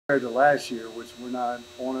compared to last year, which we're not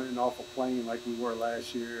on and off a plane like we were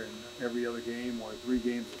last year and every other game or 3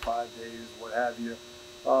 games in 5 days, what have you.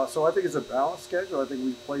 So I think it's a balanced schedule. I think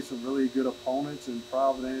we play some really good opponents in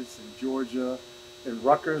Providence and Georgia and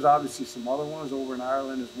Rutgers, obviously some other ones over in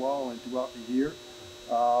Ireland as well and throughout the year.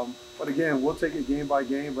 But again, we'll take it game by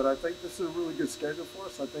game, but I think this is a really good schedule for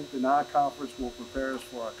us. I think the non-conference will prepare us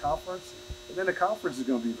for our conference, and then the conference is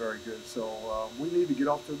going to be very good. So we need to get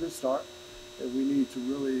off to a good start, and we need to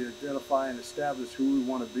really identify and establish who we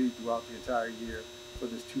want to be throughout the entire year for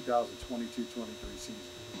this 2022-23 season.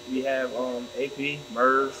 We have AP,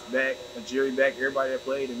 Merv back, Jerry back, everybody that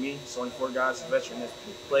played, and me. It's only 4 guys, a veteran that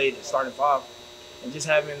played starting 5. And just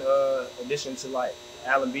having addition to like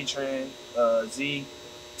Alan Betran, Z,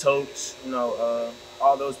 Totes,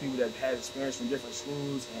 all those people that had experience from different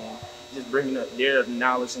schools and just bringing their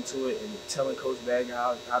knowledge into it and telling Coach Bag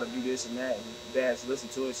how to do this and that, and dads listen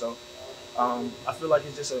to it. So I feel like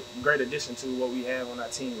it's just a great addition to what we have on our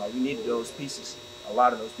team. Like, we needed those pieces, a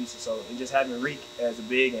lot of those pieces. So and just having Reek as a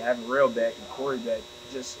big and having Rail back and Corey back,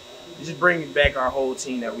 just bringing back our whole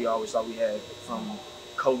team that we always thought we had from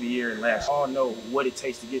COVID year and last year. All know what it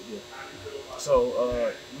takes to get there.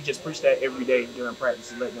 So we just preach that every day during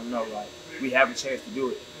practice and let them know, like, we have a chance to do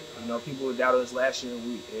it. People doubted us last year,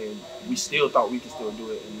 and we still thought we could still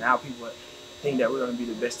do it. And now people think that we're going to be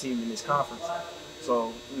the best team in this conference.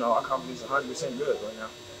 So, our confidence is 100% good right now.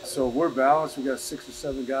 So we're balanced. We got 6 or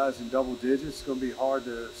 7 guys in double digits. It's going to be hard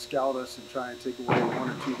to scout us and try and take away 1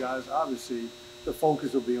 or 2 guys. Obviously, the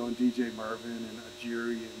focus will be on DJ Mervin and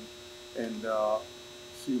Ajiri and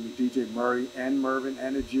DJ Murray and Mervin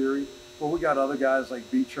and Ajiri. But we got other guys like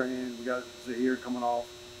B-Train. We got Zahir coming off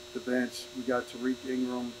the bench. We got Tariq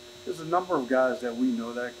Ingram. There's a number of guys that we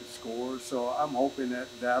know that can score. So I'm hoping that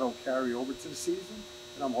that'll carry over to the season.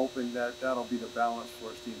 And I'm hoping that that'll be the balance for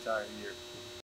us the entire year.